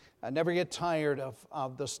I never get tired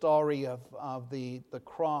of the story of the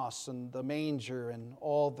cross and the manger and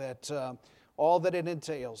all that it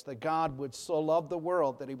entails, that God would so love the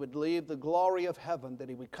world, that He would leave the glory of heaven, that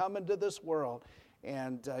He would come into this world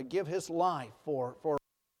and give His life for a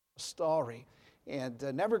story, and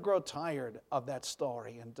never grow tired of that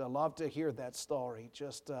story, and love to hear that story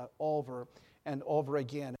just over and over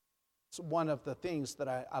again. It's one of the things that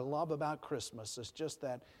I love about Christmas is just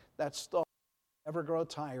that story. Never grow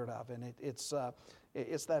tired of, and it's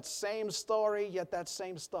that same story, yet that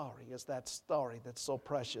same story is that story that's so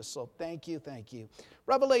precious. So thank you.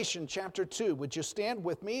 Revelation chapter 2, would you stand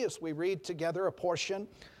with me as we read together a portion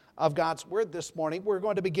of God's Word this morning? We're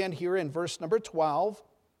going to begin here in verse number 12.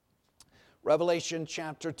 Revelation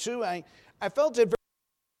chapter 2. I felt it very,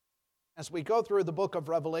 as we go through the book of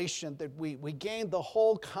Revelation, that we gain the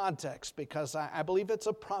whole context, because I believe it's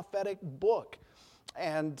a prophetic book.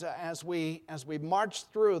 And as we march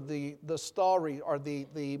through the story or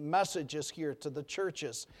the messages here to the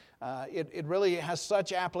churches, it really has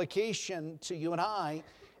such application to you and I,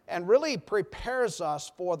 and really prepares us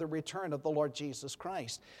for the return of the Lord Jesus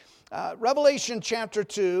Christ. Revelation chapter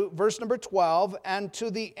 2, verse number 12, and to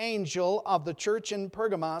the angel of the church in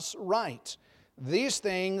Pergamos write, These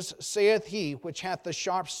things saith he which hath the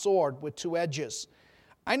sharp sword with two edges.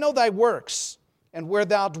 I know thy works, and where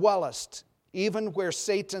thou dwellest, even where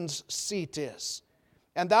Satan's seat is.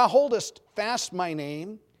 And thou holdest fast my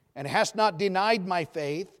name, and hast not denied my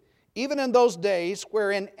faith, even in those days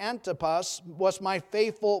wherein Antipas was my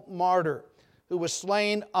faithful martyr, who was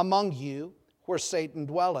slain among you, where Satan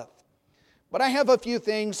dwelleth. But I have a few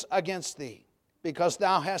things against thee, because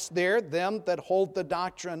thou hast there them that hold the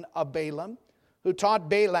doctrine of Balaam, who taught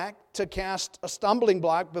Balak to cast a stumbling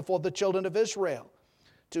block before the children of Israel,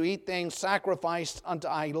 to eat things sacrificed unto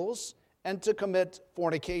idols, and to commit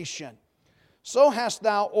fornication. So hast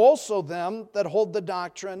thou also them that hold the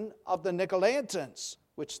doctrine of the Nicolaitans,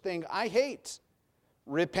 which thing I hate.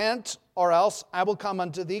 Repent, or else I will come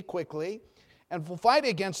unto thee quickly, and will fight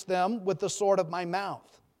against them with the sword of my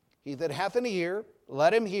mouth. He that hath an ear,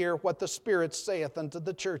 let him hear what the Spirit saith unto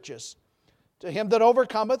the churches. To him that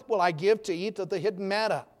overcometh will I give to eat of the hidden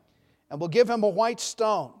manna, and will give him a white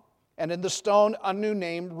stone, and in the stone a new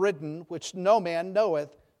name written, which no man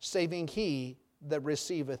knoweth, saving he that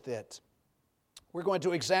receiveth it. We're going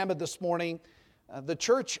to examine this morning the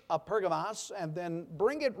church of Pergamos, and then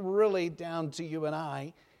bring it really down to you and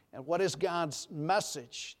I, and what is God's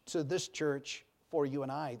message to this church for you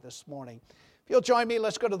and I this morning. If you'll join me,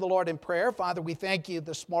 let's go to the Lord in prayer. Father, we thank you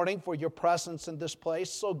this morning for your presence in this place.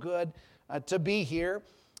 So good to be here.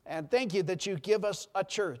 And thank you that you give us a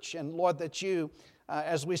church. And Lord, that you,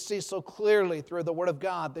 as we see so clearly through the Word of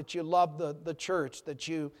God, that you love the church, that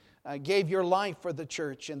you gave your life for the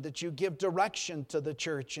church, and that you give direction to the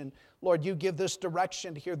church. And Lord, you give this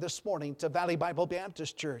direction here this morning to Valley Bible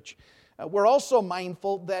Baptist Church. We're also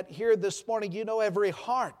mindful that here this morning, you know every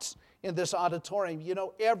heart in this auditorium. You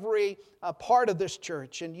know every part of this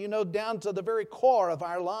church, and you know down to the very core of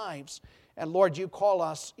our lives. And Lord, you call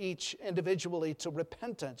us each individually to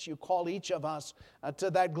repentance. You call each of us to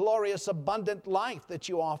that glorious, abundant life that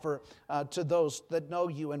you offer to those that know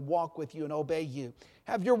you and walk with you and obey you.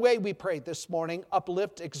 Have your way, we pray this morning.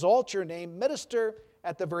 Uplift, exalt your name, minister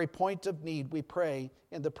at the very point of need, we pray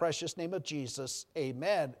in the precious name of Jesus.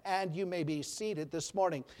 Amen. And you may be seated this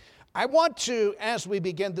morning. I want to, as we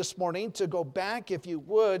begin this morning, to go back, if you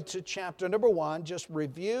would, to chapter number 1, just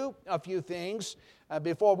review a few things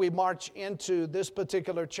before we march into this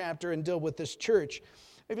particular chapter and deal with this church.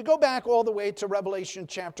 If you go back all the way to Revelation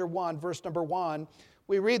chapter 1, verse number 1,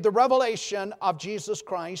 we read the revelation of Jesus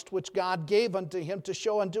Christ, which God gave unto him to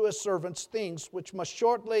show unto his servants things which must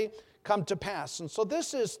shortly come to pass. And so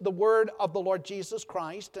this is the word of the Lord Jesus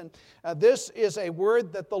Christ, and this is a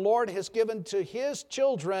word that the Lord has given to his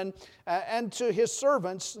children and to his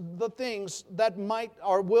servants, the things that might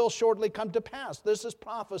or will shortly come to pass. This is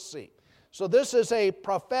prophecy. So this is a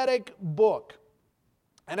prophetic book.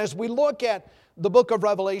 And as we look at the book of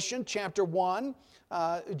Revelation, chapter 1,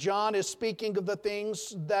 John is speaking of the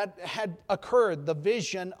things that had occurred, the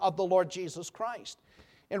vision of the Lord Jesus Christ.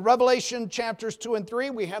 In Revelation chapters 2 and 3,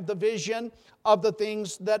 we have the vision of the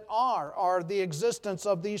things that are the existence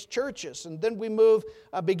of these churches. And then we move,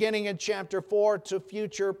 beginning in chapter 4, to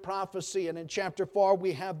future prophecy. And in chapter 4,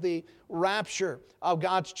 we have the rapture of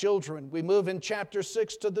God's children. We move in chapter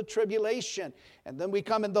 6 to the tribulation. And then we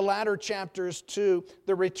come in the latter chapters to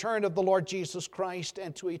the return of the Lord Jesus Christ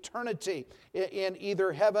and to eternity in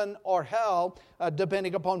either heaven or hell,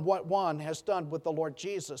 depending upon what one has done with the Lord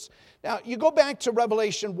Jesus. Now, you go back to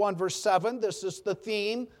Revelation 1, verse 7. This is the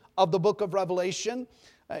theme of the book of Revelation.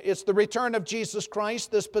 It's the return of Jesus Christ.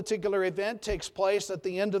 This particular event takes place at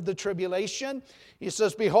the end of the tribulation. He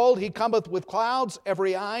says, "Behold, he cometh with clouds,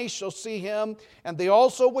 every eye shall see him, and they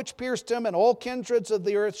also which pierced him, and all kindreds of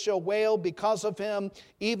the earth shall wail because of him.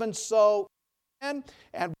 Even so," and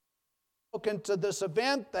spoken to this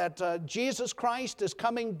event that Jesus Christ is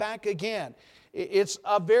coming back again. It's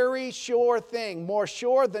a very sure thing, more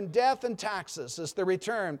sure than death and taxes, is the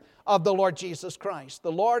return of the Lord Jesus Christ.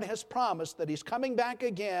 The Lord has promised that He's coming back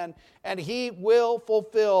again, and He will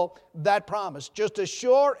fulfill that promise. Just as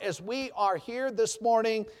sure as we are here this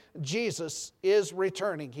morning, Jesus is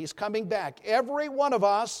returning. He's coming back. Every one of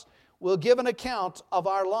us will give an account of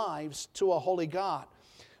our lives to a holy God.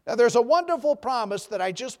 Now, there's a wonderful promise that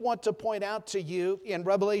I just want to point out to you in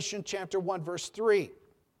Revelation chapter 1, verse 3.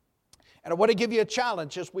 And I want to give you a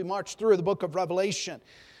challenge as we march through the book of Revelation.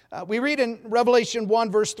 We read in Revelation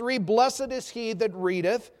 1, verse 3, "Blessed is he that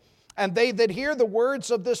readeth, and they that hear the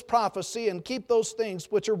words of this prophecy, and keep those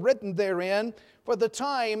things which are written therein, for the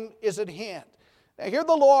time is at hand." Now, here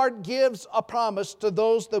the Lord gives a promise to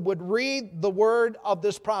those that would read the word of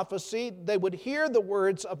this prophecy, they would hear the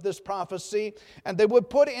words of this prophecy, and they would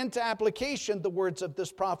put into application the words of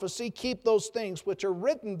this prophecy, keep those things which are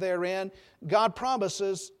written therein. God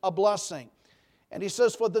promises a blessing. And He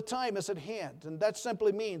says, for the time is at hand. And that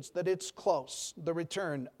simply means that it's close, the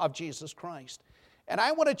return of Jesus Christ. And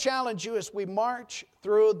I want to challenge you as we march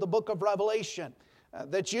through the book of Revelation,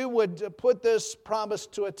 that you would put this promise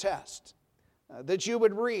to a test. That you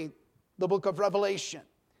would read the book of Revelation,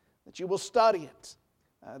 that you will study it,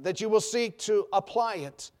 that you will seek to apply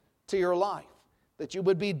it to your life, that you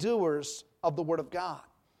would be doers of the Word of God.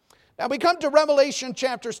 Now we come to Revelation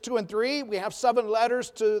chapters 2 and 3. We have 7 letters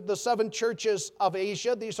to the 7 churches of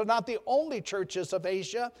Asia. These are not the only churches of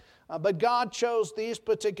Asia, but God chose these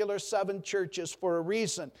particular 7 churches for a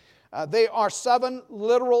reason. They are 7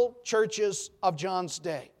 literal churches of John's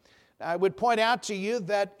day. I would point out to you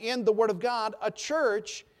that in the Word of God, a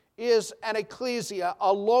church is an ecclesia,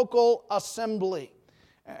 a local assembly.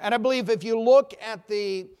 And I believe if you look at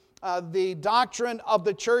the doctrine of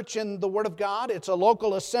the church in the Word of God, it's a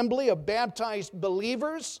local assembly of baptized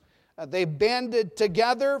believers. They banded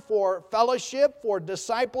together for fellowship, for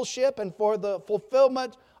discipleship, and for the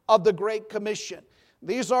fulfillment of the Great Commission.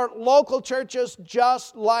 These are local churches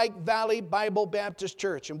just like Valley Bible Baptist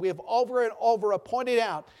Church. And we have over and over pointed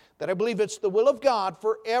out that I believe it's the will of God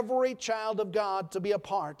for every child of God to be a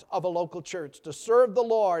part of a local church, to serve the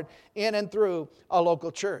Lord in and through a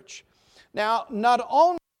local church. Now, not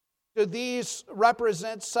only do these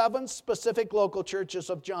represent 7 specific local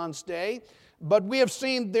churches of John's day, but we have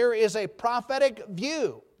seen there is a prophetic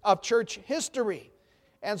view of church history.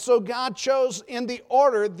 And so God chose in the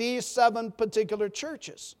order these 7 particular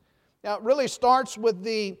churches. Now, it really starts with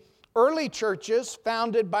the early churches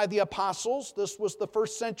founded by the apostles. This was the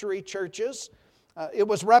first century churches. It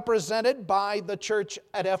was represented by the church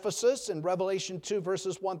at Ephesus in Revelation 2,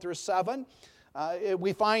 verses 1 through 7.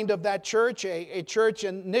 We find of that church a church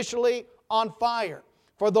initially on fire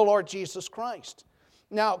for the Lord Jesus Christ.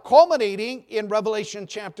 Now, culminating in Revelation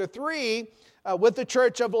chapter 3 with the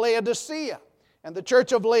church of Laodicea. And the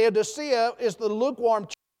church of Laodicea is the lukewarm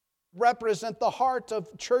church. Represent the heart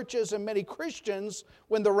of churches and many Christians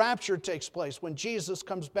when the rapture takes place, when Jesus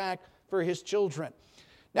comes back for His children.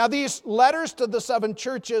 Now, these letters to the 7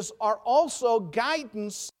 churches are also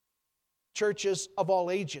guidance to churches of all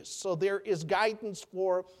ages. So there is guidance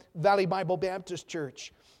for Valley Bible Baptist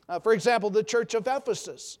Church. For example, the church of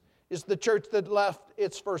Ephesus is the church that left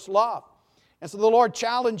its first love. And so the Lord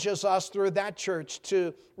challenges us through that church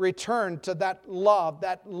to return to that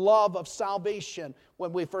love of salvation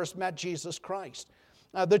when we first met Jesus Christ.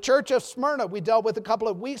 The church of Smyrna, we dealt with a couple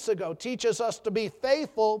of weeks ago, teaches us to be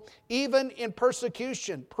faithful even in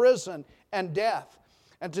persecution, prison, and death.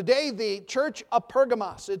 And today the church of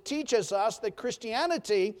Pergamos, it teaches us that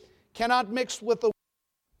Christianity cannot mix with the world,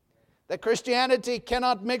 that Christianity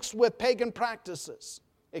cannot mix with pagan practices.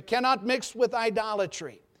 It cannot mix with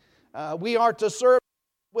idolatry. We are to serve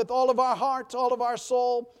with all of our heart, all of our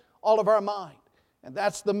soul, all of our mind. And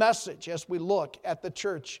that's the message as we look at the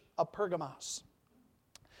church of Pergamos.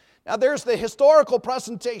 Now there's the historical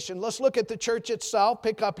presentation. Let's look at the church itself.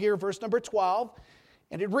 Pick up here verse number 12.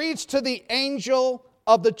 And it reads, "To the angel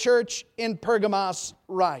of the church in Pergamos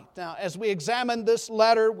write." Now as we examine this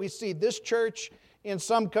letter, we see this church in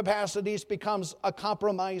some capacities becomes a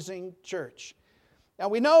compromising church. Now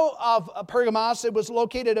we know of Pergamos, it was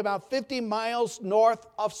located about 50 miles north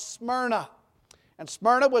of Smyrna. And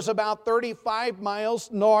Smyrna was about 35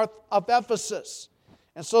 miles north of Ephesus.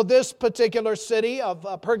 And so this particular city of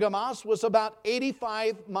Pergamos was about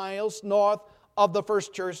 85 miles north of the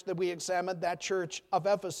first church that we examined, that church of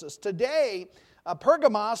Ephesus. Today,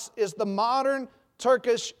 Pergamos is the modern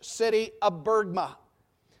Turkish city of Burma.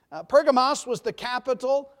 Pergamos was the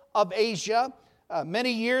capital of Asia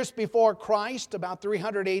many years before Christ, about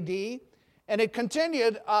 300 AD, and it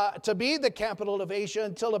continued to be the capital of Asia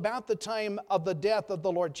until about the time of the death of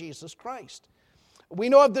the Lord Jesus Christ. We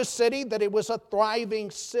know of this city that it was a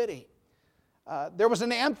thriving city. There was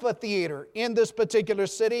an amphitheater in this particular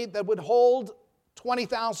city that would hold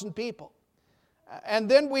 20,000 people. And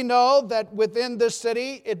then we know that within this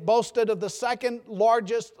city, it boasted of the second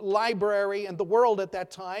largest library in the world at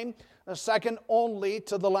that time, second only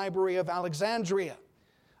to the Library of Alexandria.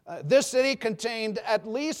 This city contained at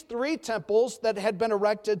least 3 temples that had been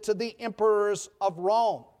erected to the emperors of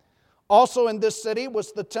Rome. Also in this city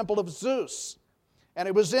was the temple of Zeus. And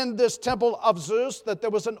it was in this temple of Zeus that there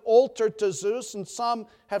was an altar to Zeus, and some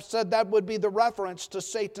have said that would be the reference to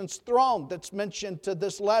Satan's throne that's mentioned to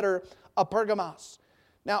this letter of Pergamos.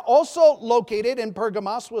 Now, also located in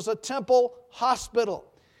Pergamos was a temple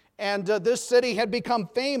hospital. And this city had become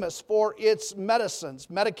famous for its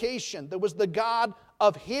medication. There was the god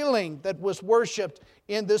of healing that was worshipped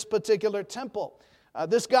in this particular temple.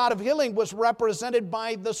 This god of healing was represented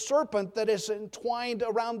by the serpent that is entwined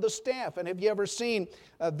around the staff. And have you ever seen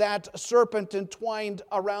that serpent entwined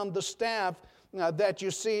around the staff that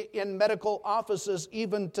you see in medical offices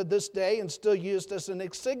even to this day and still used as an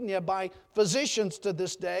insignia by physicians to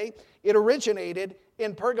this day? It originated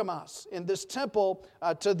in Pergamos, in this temple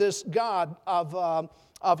to this god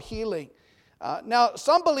of healing. Now,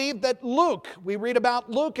 some believe that Luke, we read about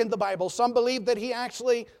Luke in the Bible, some believe that he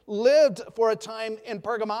actually lived for a time in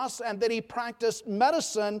Pergamos and that he practiced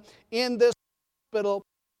medicine in this hospital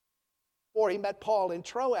before he met Paul in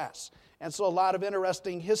Troas. And so a lot of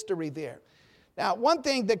interesting history there. Now, one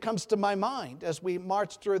thing that comes to my mind as we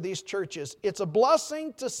march through these churches, it's a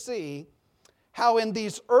blessing to see how in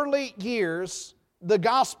these early years the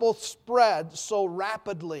gospel spread so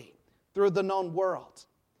rapidly through the known world.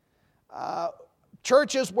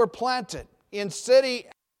 Churches were planted in city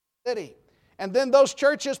after city. And then those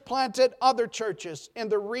churches planted other churches in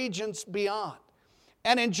the regions beyond.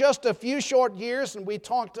 And in just a few short years, and we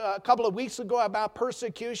talked a couple of weeks ago about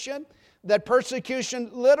persecution, that persecution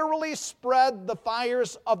literally spread the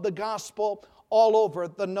fires of the gospel all over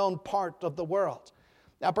the known part of the world.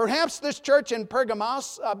 Now, perhaps this church in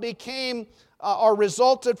Pergamos became or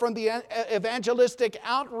resulted from the evangelistic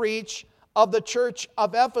outreach of the church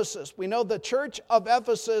of Ephesus. We know the church of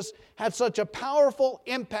Ephesus had such a powerful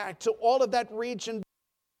impact to all of that region,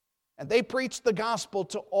 and they preached the gospel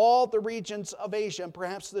to all the regions of Asia, and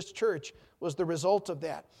perhaps this church was the result of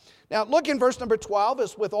that. Now, look in verse number 12,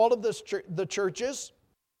 as with all of the churches,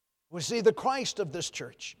 we see the Christ of this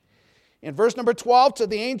church. In verse number 12, to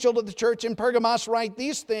the angel of the church in Pergamos write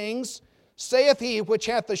these things, saith he which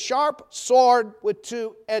hath the sharp sword with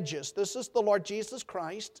 2 edges. This is the Lord Jesus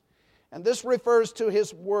Christ. And this refers to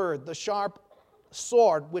his word, the sharp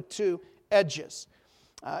sword with 2 edges.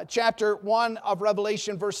 Chapter 1 of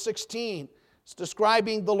Revelation, verse 16, it's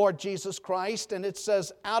describing the Lord Jesus Christ, and it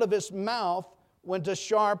says, out of his mouth went a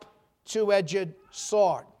sharp 2-edged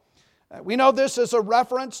sword. We know this is a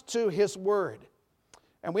reference to his word.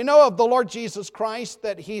 And we know of the Lord Jesus Christ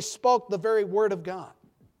that he spoke the very word of God.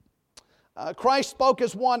 Christ spoke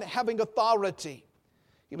as one having authority.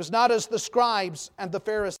 He was not as the scribes and the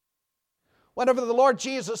Pharisees. Whenever the Lord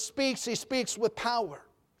Jesus speaks, he speaks with power.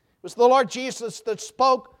 It was the Lord Jesus that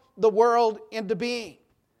spoke the world into being. It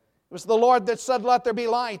was the Lord that said, let there be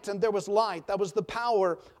light, and there was light. That was the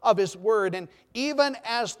power of his word. And even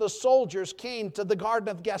as the soldiers came to the Garden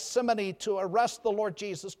of Gethsemane to arrest the Lord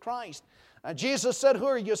Jesus Christ, Jesus said, who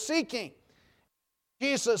are you seeking?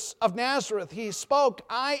 Jesus of Nazareth, he spoke,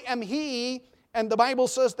 I am he, and the Bible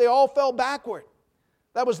says they all fell backward.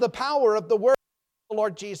 That was the power of the word of the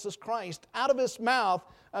Lord Jesus Christ. Out of his mouth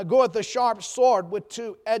goeth a sharp sword with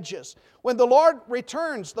 2 edges. When the Lord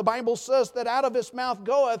returns, the Bible says that out of his mouth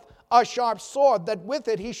goeth a sharp sword, that with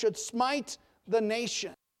it he should smite the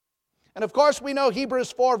nation. And of course we know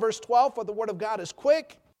Hebrews 4 verse 12, for the word of God is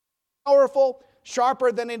quick, powerful,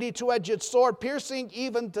 sharper than any 2-edged sword, piercing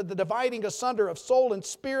even to the dividing asunder of soul and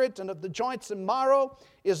spirit and of the joints and marrow,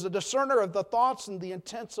 is the discerner of the thoughts and the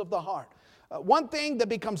intents of the heart. One thing that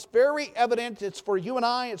becomes very evident, it's for you and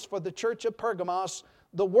I, it's for the church of Pergamos,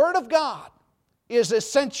 the Word of God is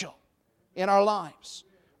essential in our lives.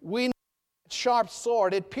 We know that sharp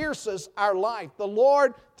sword, it pierces our life. The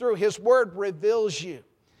Lord, through His Word, reveals you.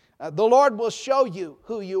 The Lord will show you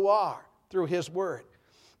who you are through His Word.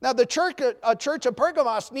 Now, the church of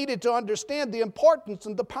Pergamos needed to understand the importance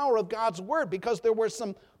and the power of God's Word, because there were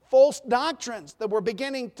some false doctrines that were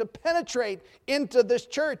beginning to penetrate into this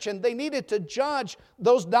church, and they needed to judge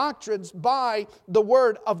those doctrines by the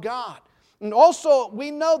Word of God. And also, we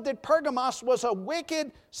know that Pergamos was a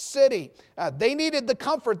wicked city. They needed the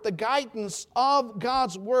comfort, the guidance of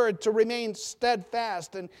God's Word to remain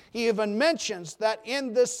steadfast. And he even mentions that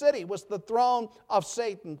in this city was the throne of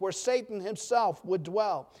Satan, where Satan himself would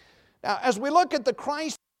dwell. Now, as we look at the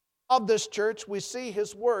Christ of this church, we see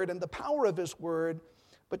His Word and the power of His Word.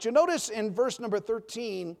 But you notice in verse number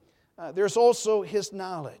 13, there's also His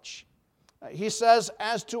knowledge. He says,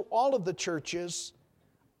 as to all of the churches,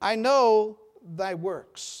 I know thy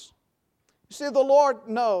works. You see, the Lord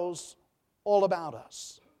knows all about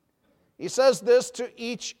us. He says this to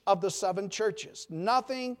each of the 7 churches.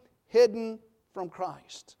 Nothing hidden from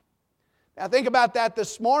Christ. Now think about that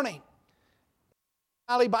this morning.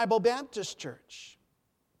 Valley Bible Baptist Church.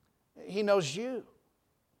 He knows you.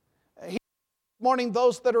 He knows this morning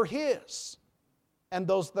those that are His and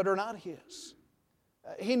those that are not His.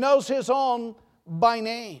 He knows His own by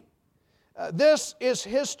name. This is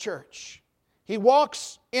His church. He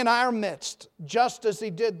walks in our midst just as He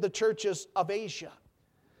did the churches of Asia.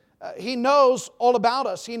 He knows all about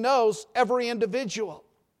us. He knows every individual.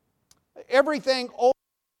 Everything all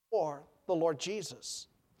for the Lord Jesus.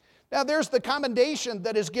 Now there's the commendation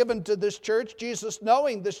that is given to this church. Jesus,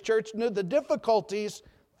 knowing this church, knew the difficulties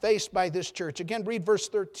faced by this church. Again, read verse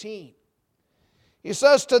 13. He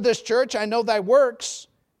says to this church, I know thy works,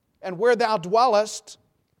 and where thou dwellest,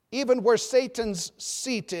 even where Satan's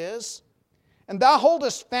seat is, and thou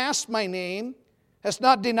holdest fast my name, hast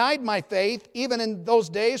not denied my faith, even in those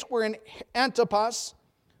days wherein Antipas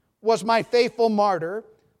was my faithful martyr,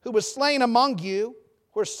 who was slain among you,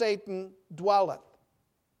 where Satan dwelleth.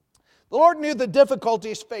 The Lord knew the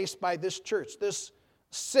difficulties faced by this church. This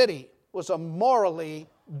city was a morally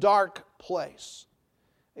dark place.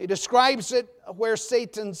 He describes it where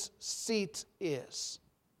Satan's seat is.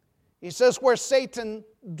 He says, where Satan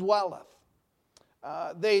dwelleth.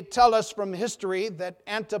 They tell us from history that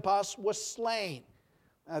Antipas was slain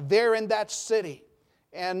there in that city,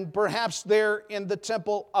 and perhaps there in the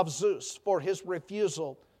temple of Zeus for his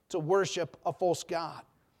refusal to worship a false god.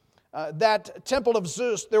 That temple of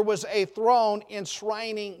Zeus, there was a throne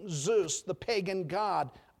enshrining Zeus, the pagan god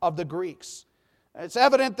of the Greeks. It's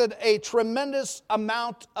evident that a tremendous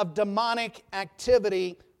amount of demonic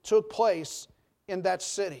activity took place in that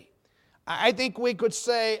city. I think we could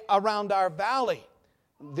say around our valley,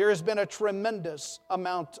 there has been a tremendous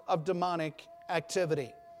amount of demonic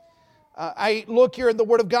activity. I look here in the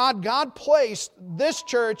Word of God. God placed this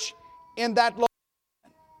church in that location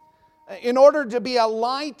in order to be a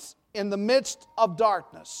light in the midst of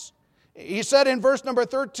darkness. He said in verse number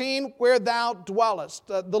 13, where thou dwellest.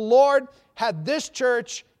 The Lord had this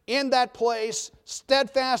church in that place,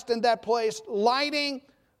 steadfast in that place, lighting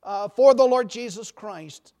for the Lord Jesus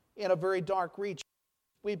Christ in a very dark region.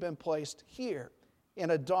 We've been placed here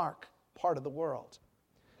in a dark part of the world.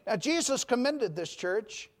 Now, Jesus commended this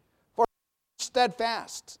church for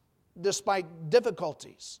steadfast despite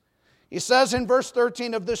difficulties. He says in verse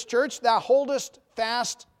 13 of this church, thou holdest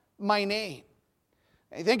fast my name.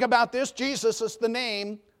 And you think about this, Jesus is the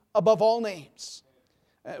name above all names.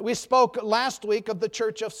 We spoke last week of the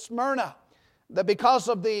church of Smyrna, that because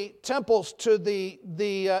of the temples to the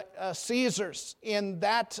Caesars in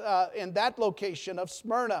that location of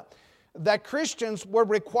Smyrna, that Christians were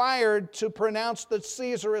required to pronounce that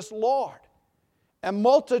Caesar is Lord. And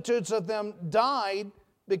multitudes of them died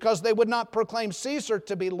because they would not proclaim Caesar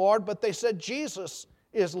to be Lord, but they said Jesus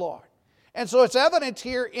is Lord. And so it's evident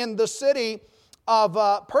here in the city of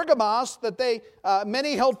Pergamos that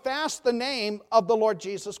many held fast the name of the Lord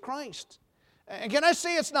Jesus Christ. And can I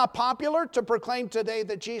say it's not popular to proclaim today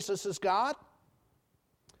that Jesus is God?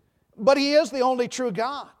 But He is the only true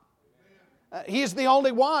God. He's the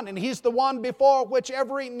only one, and He's the one before which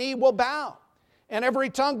every knee will bow, and every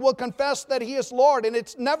tongue will confess that He is Lord. And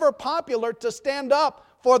it's never popular to stand up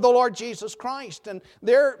for the Lord Jesus Christ. And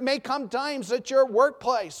there may come times at your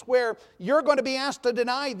workplace where you're going to be asked to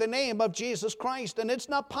deny the name of Jesus Christ. And it's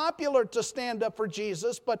not popular to stand up for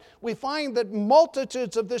Jesus, but we find that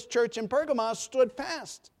multitudes of this church in Pergamos stood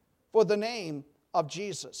fast for the name of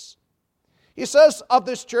Jesus. He says of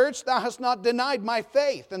this church, thou hast not denied my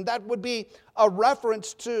faith. And that would be a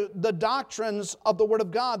reference to the doctrines of the Word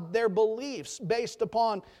of God, their beliefs based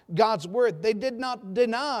upon God's Word. They did not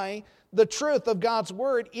deny the truth of God's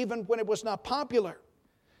Word even when it was not popular.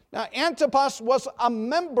 Now, Antipas was a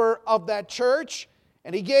member of that church,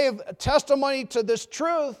 and he gave testimony to this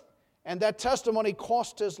truth, and that testimony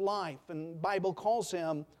cost his life. And the Bible calls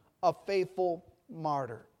him a faithful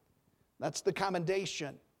martyr. That's the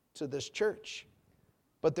commendation to this church.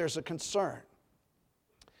 But there's a concern.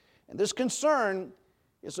 And this concern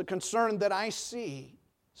is a concern that I see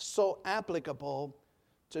so applicable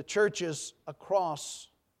to churches across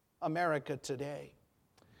America today.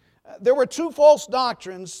 There were two false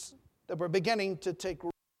doctrines that were beginning to take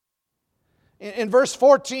root. In verse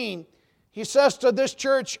 14, he says to this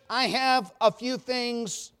church, I have a few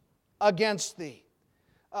things against thee.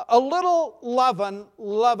 A little leaven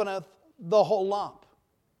leaveneth the whole lump.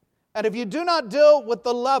 And if you do not deal with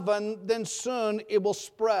the leaven, then soon it will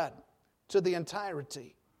spread to the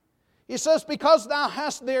entirety. He says, because thou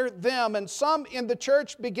hast there them, and some in the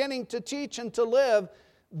church beginning to teach and to live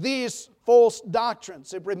these false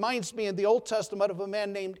doctrines. It reminds me in the Old Testament of a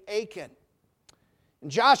man named Achan. In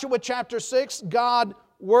Joshua chapter 6, God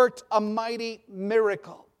worked a mighty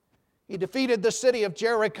miracle. He defeated the city of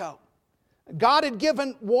Jericho. God had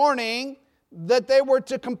given warning that they were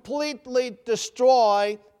to completely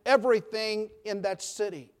destroy everything in that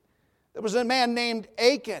city. There was a man named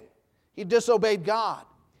Achan. He disobeyed God.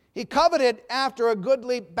 He coveted after a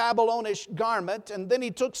goodly Babylonish garment, and then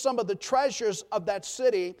he took some of the treasures of that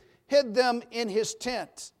city, hid them in his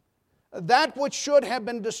tent. That which should have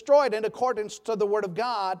been destroyed in accordance to the word of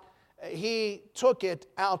God, he took it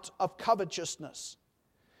out of covetousness.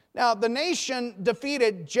 Now, the nation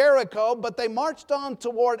defeated Jericho, but they marched on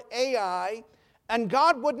toward Ai, and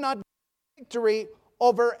God would not give victory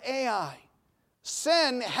over Ai.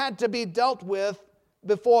 Sin had to be dealt with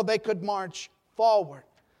before they could march forward.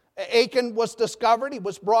 Achan was discovered. He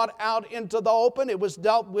was brought out into the open. It was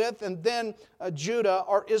dealt with, and then Judah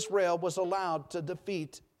or Israel was allowed to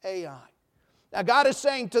defeat Ai. Now, God is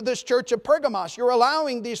saying to this church of Pergamos, you're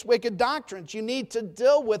allowing these wicked doctrines. You need to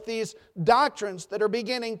deal with these doctrines that are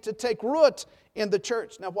beginning to take root in the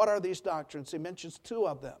church. Now, what are these doctrines? He mentions two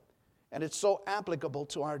of them, and it's so applicable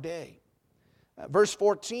to our day. Verse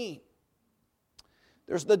 14,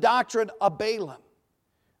 there's the doctrine of Balaam.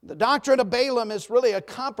 The doctrine of Balaam is really a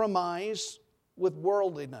compromise with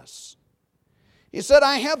worldliness. He said,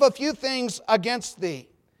 I have a few things against thee,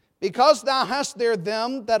 because thou hast there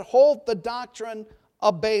them that hold the doctrine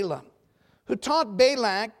of Balaam, who taught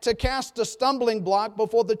Balak to cast a stumbling block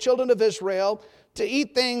before the children of Israel, to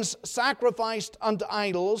eat things sacrificed unto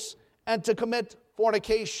idols, and to commit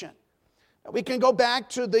fornication. We can go back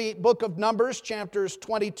to the book of Numbers, chapters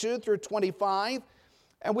 22 through 25,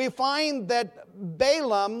 and we find that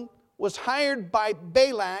Balaam was hired by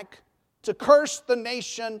Balak to curse the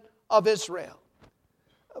nation of Israel.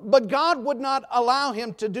 But God would not allow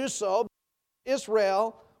him to do so.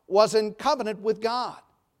 Israel was in covenant with God.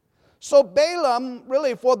 So Balaam,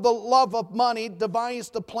 really for the love of money,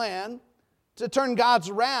 devised a plan to turn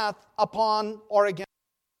God's wrath upon or against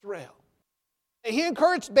Israel. He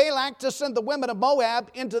encouraged Balak to send the women of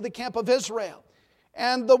Moab into the camp of Israel.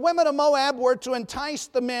 And the women of Moab were to entice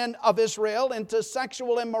the men of Israel into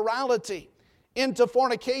sexual immorality, into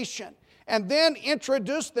fornication, and then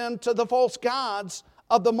introduce them to the false gods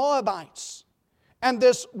of the Moabites. And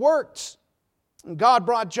this worked. God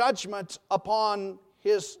brought judgment upon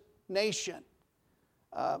his nation.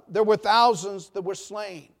 There were thousands that were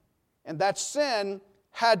slain. And that sin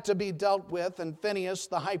had to be dealt with. And Phinehas,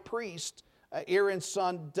 the high priest, Aaron's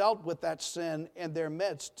son, dealt with that sin in their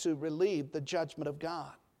midst to relieve the judgment of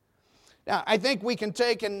God. Now, I think we can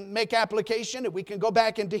take and make application, and we can go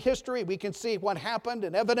back into history, we can see what happened,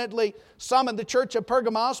 and evidently some in the church of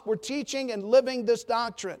Pergamos were teaching and living this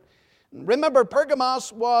doctrine. Remember,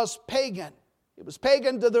 Pergamos was pagan. It was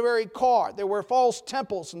pagan to the very core. There were false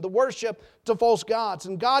temples and the worship to false gods,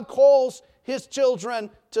 and God calls his children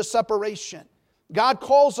to separation. God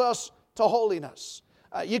calls us to holiness.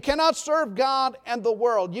 You cannot serve God and the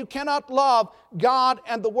world. You cannot love God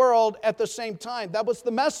and the world at the same time. That was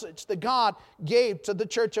the message that God gave to the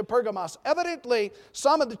church of Pergamos. Evidently,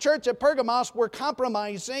 some of the church of Pergamos were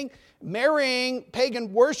compromising, marrying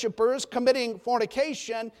pagan worshipers, committing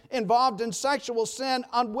fornication, involved in sexual sin,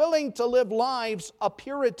 unwilling to live lives of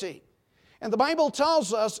purity. And the Bible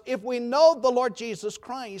tells us, if we know the Lord Jesus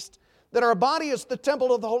Christ, that our body is the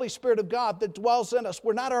temple of the Holy Spirit of God that dwells in us.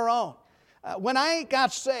 We're not our own. When I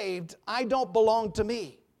got saved, I don't belong to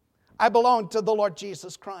me. I belong to the Lord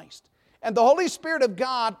Jesus Christ. And the Holy Spirit of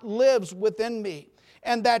God lives within me.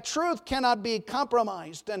 And that truth cannot be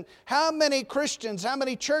compromised. And how many Christians, how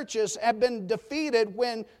many churches have been defeated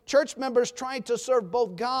when church members tried to serve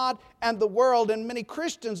both God and the world, and many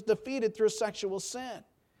Christians defeated through sexual sin.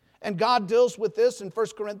 And God deals with this in 1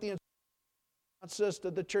 Corinthians. God says to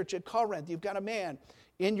the church at Corinth, you've got a man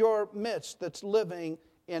in your midst that's living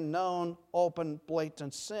in known, open,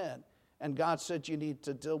 blatant sin. And God said you need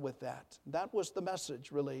to deal with that. That was the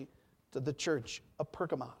message, really, to the church of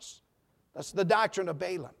Pergamos. That's the doctrine of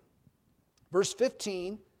Balaam. Verse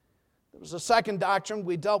 15, there was a second doctrine.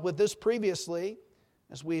 We dealt with this previously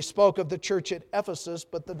as we spoke of the church at Ephesus,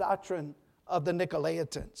 but the doctrine of the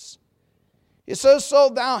Nicolaitans. It says, so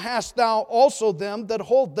thou hast thou also them that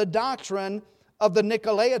hold the doctrine of the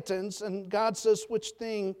Nicolaitans, and God says, which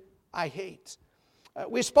thing I hate.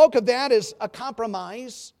 We spoke of that as a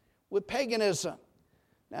compromise with paganism.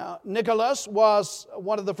 Now, Nicholas was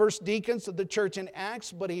one of the first deacons of the church in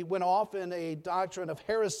Acts, but he went off in a doctrine of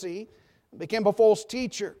heresy and became a false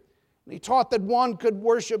teacher. And he taught that one could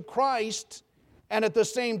worship Christ and at the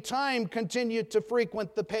same time continue to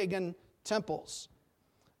frequent the pagan temples.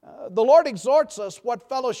 The Lord exhorts us, what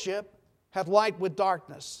fellowship hath light with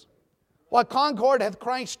darkness? What concord hath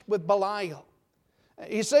Christ with Belial?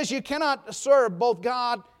 He says you cannot serve both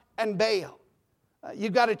God and Baal.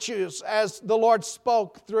 You've got to choose. As the Lord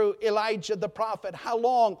spoke through Elijah the prophet, how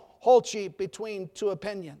long halt ye between two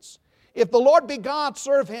opinions? If the Lord be God,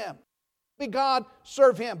 serve Him. Be God,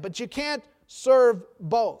 serve Him. But you can't serve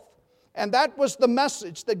both. And that was the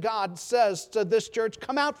message that God says to this church.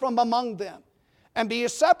 Come out from among them and be ye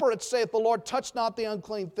separate, saith the Lord. Touch not the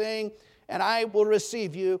unclean thing, and I will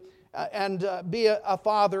receive you and be a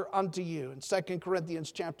father unto you. In 2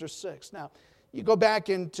 Corinthians chapter 6. Now, you go back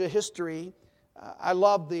into history. I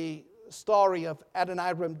love the story of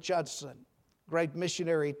Adoniram Judson, great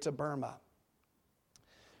missionary to Burma.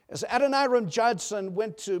 As Adoniram Judson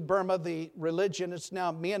went to Burma, the religion, it's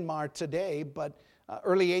now Myanmar today, but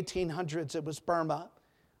early 1800s it was Burma.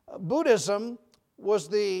 Buddhism was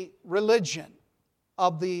the religion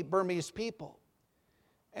of the Burmese people.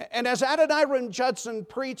 And as Adoniram Judson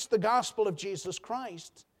preached the gospel of Jesus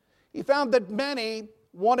Christ, he found that many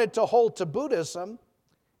wanted to hold to Buddhism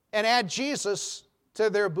and add Jesus to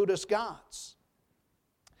their Buddhist gods.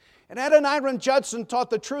 And Adoniram Judson taught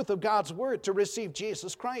the truth of God's word. To receive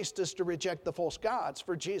Jesus Christ is to reject the false gods,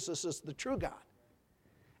 for Jesus is the true God.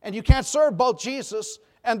 And you can't serve both Jesus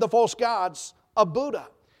and the false gods of Buddha.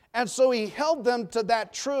 And so he held them to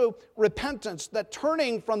that true repentance, that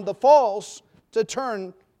turning from the false to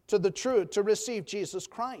turn to the true, to receive Jesus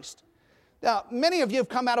Christ. Now, many of you have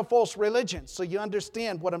come out of false religions, so you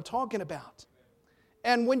understand what I'm talking about.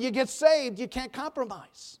 And when you get saved, you can't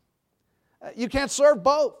compromise. You can't serve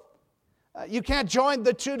both. You can't join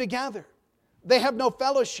the two together. They have no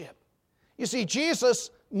fellowship. You see, Jesus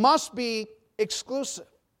must be exclusive.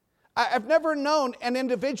 I've never known an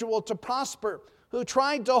individual to prosper who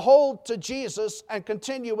tried to hold to Jesus and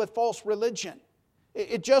continue with false religion.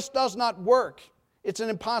 It just does not work. It's an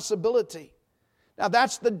impossibility. Now,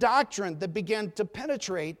 that's the doctrine that began to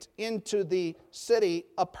penetrate into the city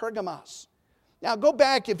of Pergamos. Now, go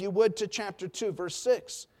back, if you would, to chapter 2, verse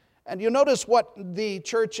 6. And you'll notice what the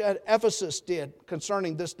church at Ephesus did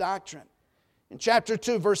concerning this doctrine. In chapter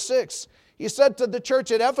 2, verse 6, he said to the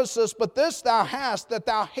church at Ephesus, but this thou hast, that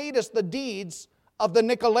thou hatest the deeds of the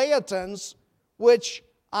Nicolaitans, which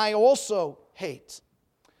I also hate.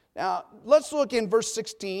 Now, let's look in verse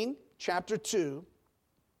 16, chapter 2.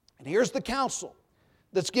 And here's the counsel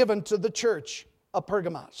that's given to the church of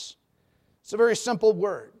Pergamos. It's a very simple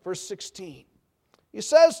word, verse 16. He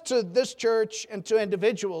says to this church and to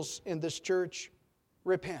individuals in this church,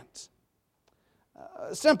 repent.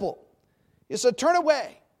 Simple. He said, turn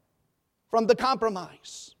away from the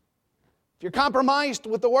compromise. If you're compromised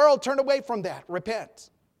with the world, turn away from that.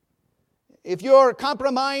 Repent. If you're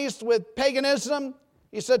compromised with paganism,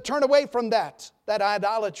 he said, turn away from that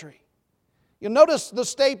idolatry. You'll notice the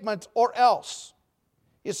statement, or else.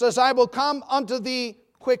 He says, I will come unto thee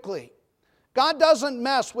quickly. God doesn't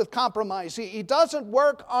mess with compromise. He doesn't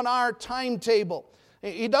work on our timetable.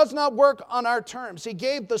 He does not work on our terms. He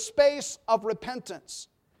gave the space of repentance.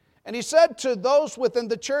 And he said to those within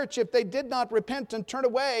the church, if they did not repent and turn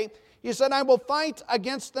away, he said, I will fight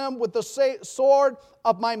against them with the sword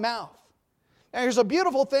of my mouth. Now here's a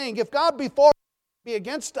beautiful thing. If God be for us, be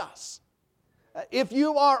against us. If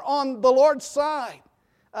you are on the Lord's side,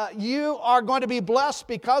 you are going to be blessed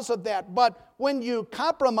because of that. But when you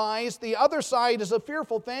compromise, the other side is a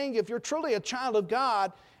fearful thing. If you're truly a child of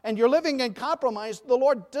God and you're living in compromise, the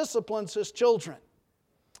Lord disciplines His children.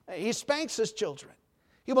 He spanks His children.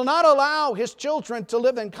 He will not allow His children to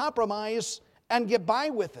live in compromise and get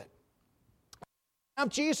by with it. Have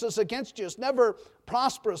Jesus against you is never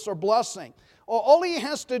prosperous or blessing. All He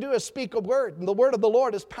has to do is speak a word, and the word of the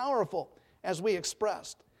Lord is powerful, as we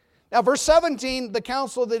expressed. Now, verse 17, the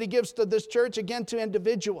counsel that he gives to this church, again to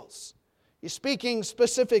individuals. He's speaking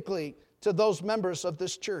specifically to those members of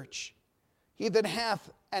this church. He that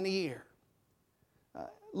hath an ear.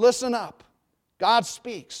 Listen up. God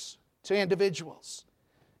speaks to individuals.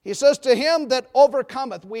 He says, to him that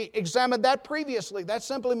overcometh. We examined that previously. That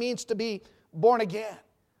simply means to be born again.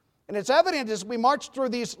 And it's evident as we march through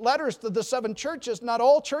these letters to the 7 churches, not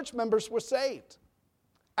all church members were saved.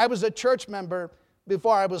 I was a church member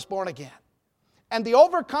before I was born again. And the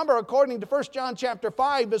overcomer, according to 1 John chapter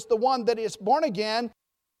 5, is the one that is born again,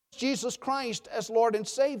 Jesus Christ as Lord and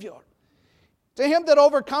Savior. To him that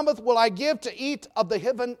overcometh will I give to eat of the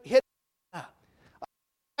hidden manna.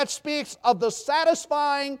 That speaks of the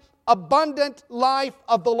satisfying, abundant life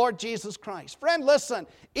of the Lord Jesus Christ. Friend, listen,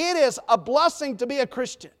 it is a blessing to be a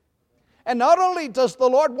Christian. And not only does the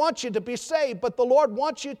Lord want you to be saved, but the Lord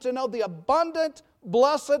wants you to know the abundant,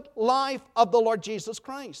 blessed life of the Lord Jesus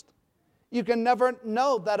Christ. You can never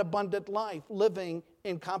know that abundant life living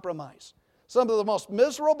in compromise. Some of the most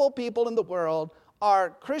miserable people in the world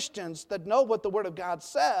are Christians that know what the Word of God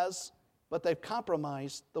says, but they've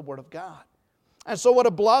compromised the Word of God. And so what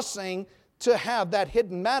a blessing to have that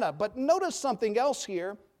hidden manna. But notice something else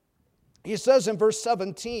here. He says in verse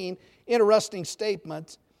 17, interesting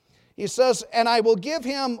statement. He says, and I will give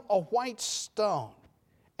him a white stone,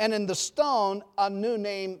 and in the stone a new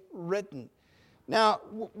name written. Now,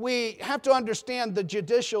 we have to understand the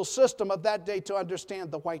judicial system of that day to understand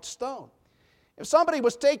the white stone. If somebody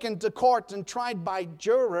was taken to court and tried by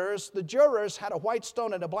jurors, the jurors had a white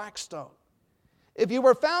stone and a black stone. If you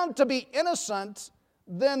were found to be innocent,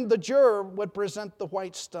 then the juror would present the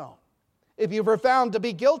white stone. If you were found to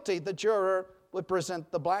be guilty, the juror would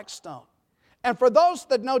present the black stone. And for those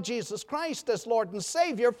that know Jesus Christ as Lord and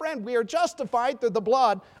Savior, friend, we are justified through the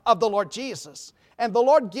blood of the Lord Jesus. And the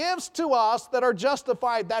Lord gives to us that are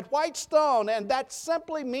justified that white stone, and that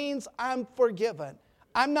simply means I'm forgiven.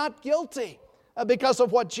 I'm not guilty because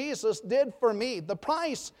of what Jesus did for me. The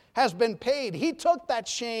price has been paid. He took that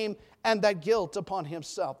shame and that guilt upon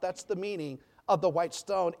himself. That's the meaning of the white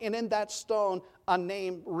stone. And in that stone, a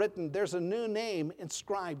name written. There's a new name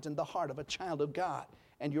inscribed in the heart of a child of God.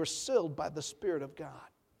 And you're sealed by the Spirit of God.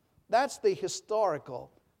 That's the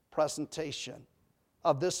historical presentation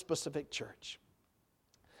of this specific church.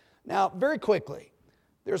 Now, very quickly,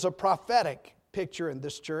 there's a prophetic picture in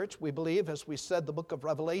this church. We believe, as we said, the book of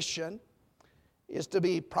Revelation is to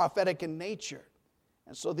be prophetic in nature.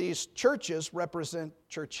 And so these churches represent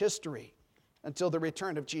church history until the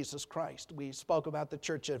return of Jesus Christ. We spoke about the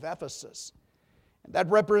church of Ephesus. And that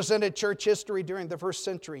represented church history during the 1st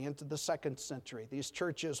century into the 2nd century. These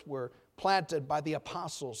churches were planted by the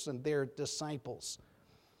apostles and their disciples.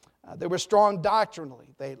 They were strong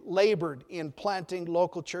doctrinally. They labored in planting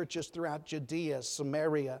local churches throughout Judea,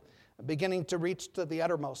 Samaria, beginning to reach to the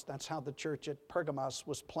uttermost. That's how the church at Pergamos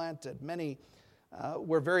was planted. Many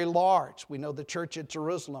were very large. We know the church at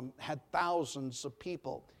Jerusalem had thousands of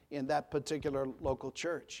people in that particular local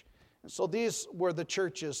church. And so these were the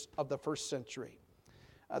churches of the 1st century.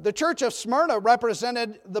 The church of Smyrna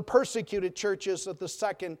represented the persecuted churches of the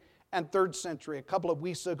 2nd and 3rd century. A couple of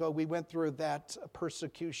weeks ago, we went through that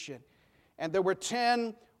persecution. And there were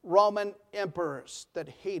 10 Roman emperors that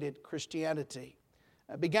hated Christianity.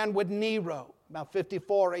 It began with Nero, about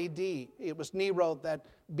 54 AD. It was Nero that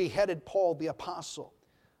beheaded Paul the apostle.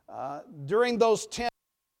 During those 10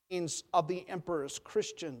 reigns of the emperors,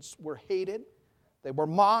 Christians were hated. They were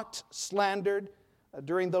mocked, slandered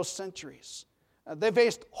during those centuries. They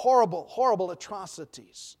faced horrible, horrible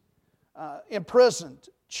atrocities. Imprisoned,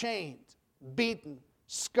 chained, beaten,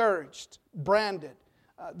 scourged, branded.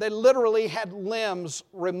 They literally had limbs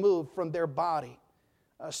removed from their body.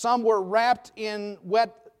 Some were wrapped in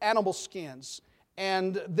wet animal skins,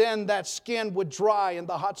 and then that skin would dry in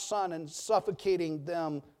the hot sun and suffocating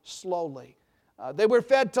them slowly. They were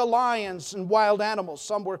fed to lions and wild animals.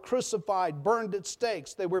 Some were crucified, burned at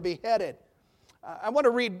stakes. They were beheaded. I want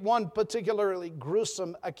to read one particularly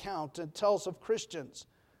gruesome account. It tells of Christians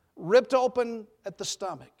ripped open at the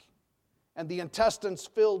stomach and the intestines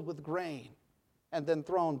filled with grain and then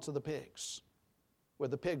thrown to the pigs, where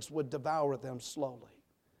the pigs would devour them slowly.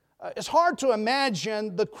 It's hard to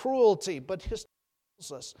imagine the cruelty, but history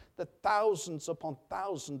tells us that thousands upon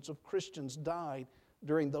thousands of Christians died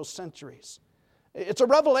during those centuries. It's a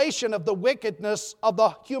revelation of the wickedness of the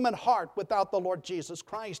human heart without the Lord Jesus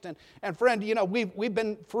Christ. And friend, you know, we've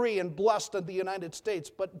been free and blessed in the United States,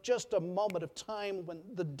 but just a moment of time when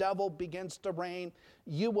the devil begins to reign,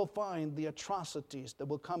 you will find the atrocities that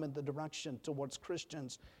will come in the direction towards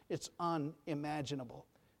Christians. It's unimaginable.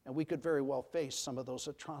 And we could very well face some of those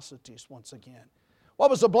atrocities once again. What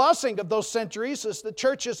was the blessing of those centuries is the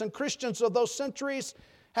churches and Christians of those centuries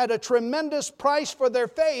had a tremendous price for their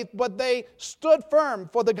faith, but they stood firm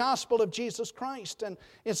for the gospel of Jesus Christ. And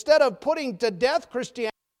instead of putting to death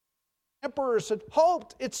Christianity, emperors had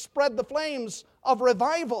hoped it spread the flames of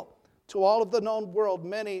revival. To all of the known world,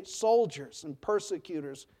 many soldiers and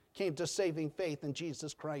persecutors came to saving faith in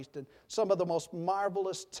Jesus Christ. And some of the most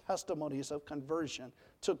marvelous testimonies of conversion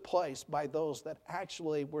took place by those that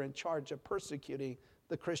actually were in charge of persecuting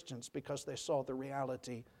the Christians because they saw the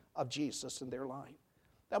reality of Jesus in their life.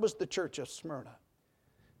 That was the church of Smyrna.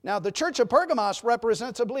 Now, the church of Pergamos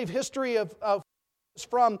represents, I believe, history of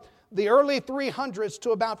from the early 300s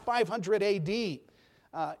to about 500 A.D.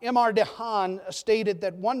 M.R. DeHaan stated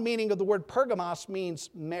that one meaning of the word Pergamos means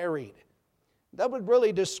married. That would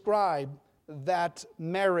really describe that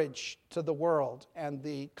marriage to the world and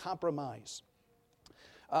the compromise.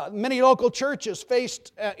 Many local churches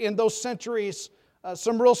faced in those centuries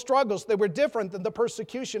some real struggles. They were different than the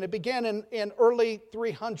persecution. It began in early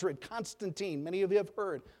 300. Constantine, many of you have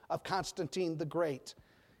heard of Constantine the Great.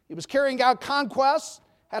 He was carrying out conquests,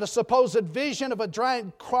 had a supposed vision of a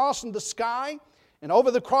giant cross in the sky, and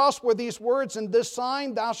over the cross were these words, "In this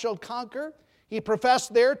sign thou shalt conquer." He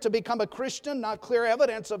professed there to become a Christian, not clear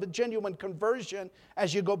evidence of a genuine conversion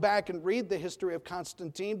as you go back and read the history of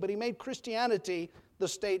Constantine, but he made Christianity the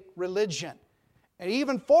state religion. And he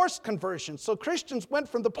even forced conversion. So Christians went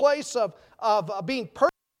from the place of being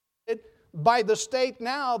persecuted by the state.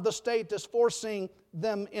 Now the state is forcing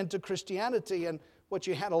them into Christianity. And what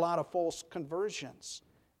you had a lot of false conversions.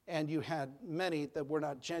 And you had many that were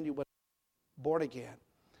not genuine born again.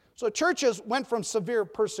 So churches went from severe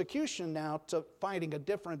persecution now to fighting a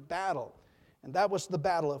different battle. And that was the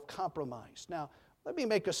battle of compromise. Now, let me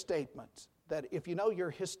make a statement that if you know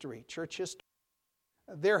your history, church history,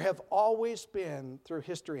 there have always been, through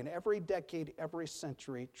history, in every decade, every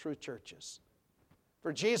century, true churches.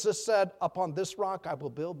 For Jesus said, "Upon this rock I will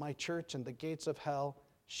build my church, and the gates of hell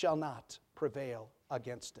shall not prevail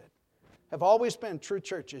against it." Have always been true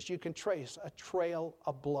churches. You can trace a trail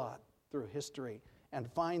of blood through history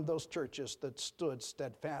and find those churches that stood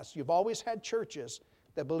steadfast. You've always had churches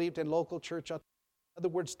that believed in local church. In other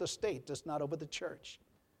words, the state is not over the church.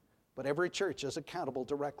 But every church is accountable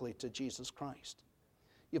directly to Jesus Christ.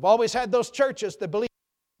 You've always had those churches that believe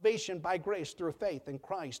in salvation by grace through faith in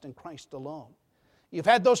Christ and Christ alone. You've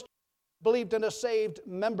had those churches that believed in a saved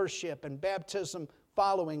membership and baptism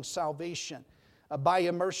following salvation by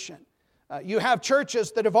immersion. You have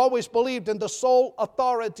churches that have always believed in the sole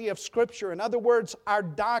authority of Scripture. In other words, our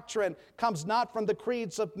doctrine comes not from the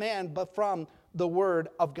creeds of man, but from the Word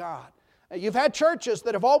of God. You've had churches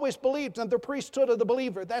that have always believed in the priesthood of the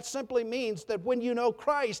believer. That simply means that when you know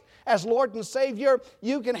Christ as Lord and Savior,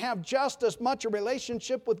 you can have just as much a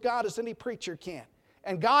relationship with God as any preacher can.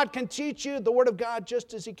 And God can teach you the Word of God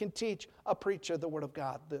just as He can teach a preacher the Word of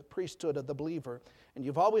God, the priesthood of the believer. And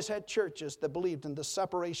you've always had churches that believed in the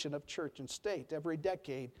separation of church and state. Every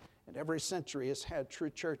decade and every century has had true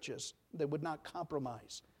churches that would not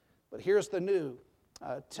compromise. But here's the new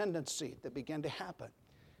tendency that began to happen.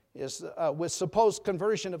 Is with supposed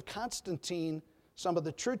conversion of Constantine, some of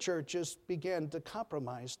the true churches began to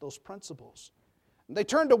compromise those principles. They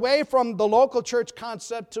turned away from the local church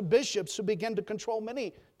concept to bishops who began to control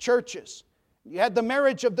many churches. You had the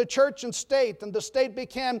marriage of the church and state, and the state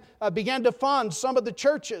began to fund some of the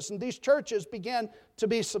churches, and these churches began to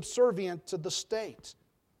be subservient to the state.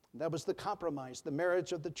 That was the compromise, the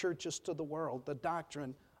marriage of the churches to the world, the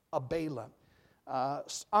doctrine of Balaam.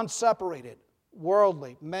 Unseparated,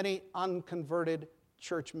 worldly, many unconverted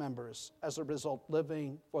church members as a result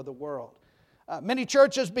living for the world. Many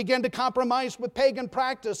churches began to compromise with pagan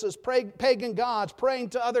practices, pagan gods, praying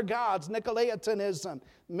to other gods, Nicolaitanism,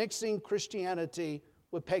 mixing Christianity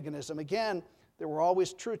with paganism. Again, there were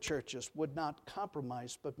always true churches, would not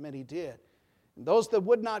compromise, but many did. And those that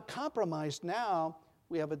would not compromise, now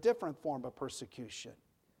we have a different form of persecution.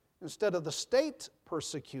 Instead of the state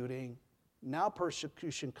persecuting, now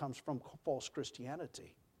persecution comes from false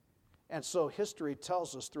Christianity. And so history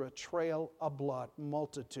tells us through a trail of blood,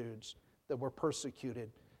 multitudes that were persecuted.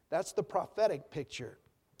 That's the prophetic picture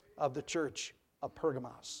of the church of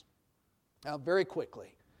Pergamos. Now, very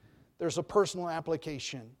quickly, there's a personal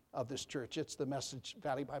application of this church. It's the Message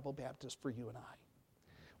Valley Bible Baptist for you and I.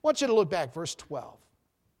 I want you to look back, verse 12.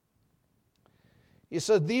 He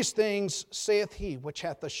said, "These things saith he which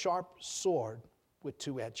hath a sharp sword with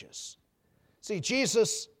two edges." See,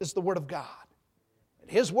 Jesus is the Word of God. And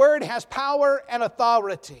His Word has power and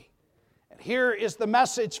authority. And here is the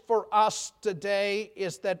message for us today,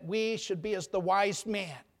 is that we should be as the wise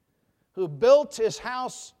man who built his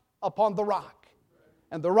house upon the rock.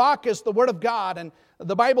 And the rock is the Word of God. And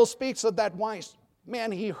the Bible speaks of that wise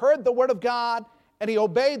man. He heard the Word of God and he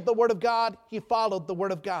obeyed the Word of God. He followed the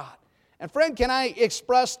Word of God. And friend, can I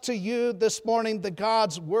express to you this morning that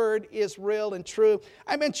God's Word is real and true?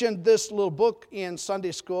 I mentioned this little book in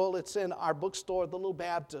Sunday school. It's in our bookstore, The Little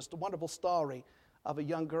Baptist, a wonderful story of a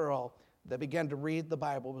young girl that began to read the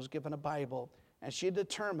Bible, was given a Bible, and she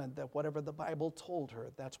determined that whatever the Bible told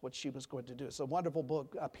her, that's what she was going to do. It's a wonderful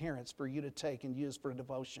book, parents, for you to take and use for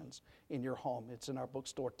devotions in your home. It's in our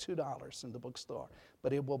bookstore, $2 in the bookstore.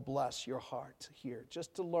 But it will bless your heart here,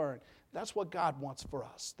 just to learn. That's what God wants for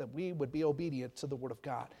us, that we would be obedient to the Word of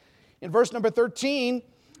God. In verse number 13,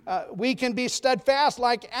 we can be steadfast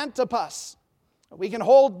like Antipas. We can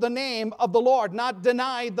hold the name of the Lord, not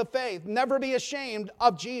deny the faith, never be ashamed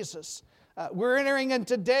of Jesus. We're entering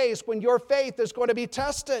into days when your faith is going to be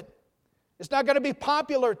tested. It's not going to be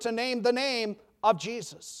popular to name the name of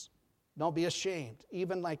Jesus. Don't be ashamed,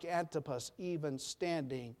 even like Antipas, even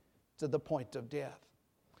standing to the point of death.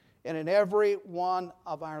 And in every one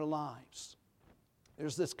of our lives,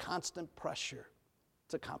 there's this constant pressure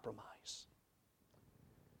to compromise.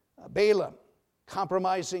 Balaam,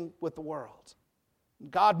 compromising with the world.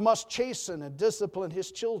 God must chasten and discipline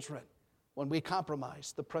His children when we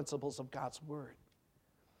compromise the principles of God's Word.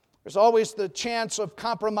 There's always the chance of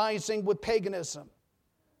compromising with paganism,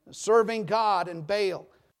 serving God and Baal.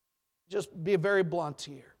 Just be very blunt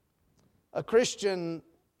here. A Christian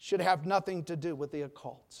should have nothing to do with the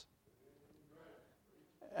occult.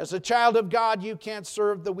 As a child of God, you can't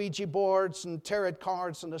serve the Ouija boards and tarot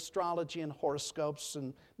cards and astrology and horoscopes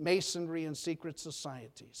and masonry and secret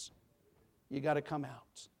societies. You got to come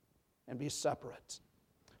out and be separate.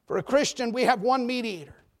 For a Christian, we have one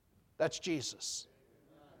mediator. That's Jesus.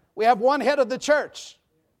 We have one head of the church.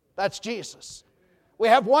 That's Jesus. We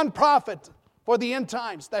have one prophet for the end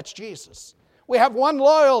times. That's Jesus. We have one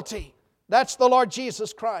loyalty. That's the Lord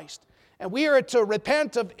Jesus Christ. And we are to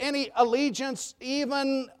repent of any allegiance,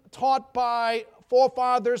 even taught by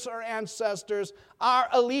forefathers or ancestors. Our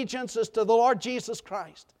allegiance is to the Lord Jesus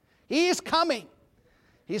Christ. He's coming.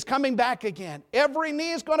 He's coming back again. Every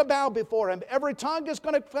knee is going to bow before Him. Every tongue is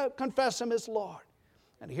going to confess Him as Lord.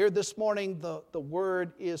 And here this morning, the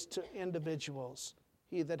word is to individuals.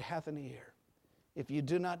 He that hath an ear. If you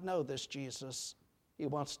do not know this Jesus, He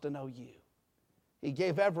wants to know you. He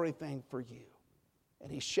gave everything for you.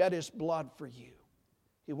 And He shed His blood for you.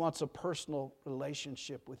 He wants a personal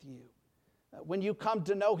relationship with you. When you come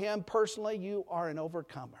to know Him personally, you are an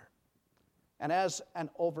overcomer. And as an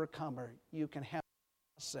overcomer, you can have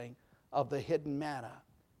of the hidden manna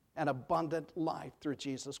and abundant life through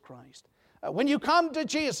Jesus Christ. When you come to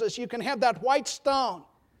Jesus, you can have that white stone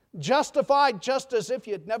justified just as if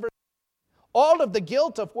you'd never. All of the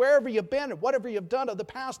guilt of wherever you've been and whatever you've done of the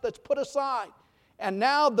past that's put aside. And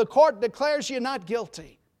now the court declares you not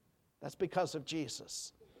guilty. That's because of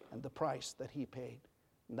Jesus and the price that He paid.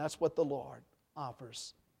 And that's what the Lord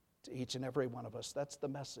offers to each and every one of us. That's the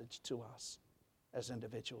message to us as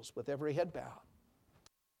individuals. With every head bowed,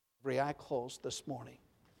 every eye closed this morning,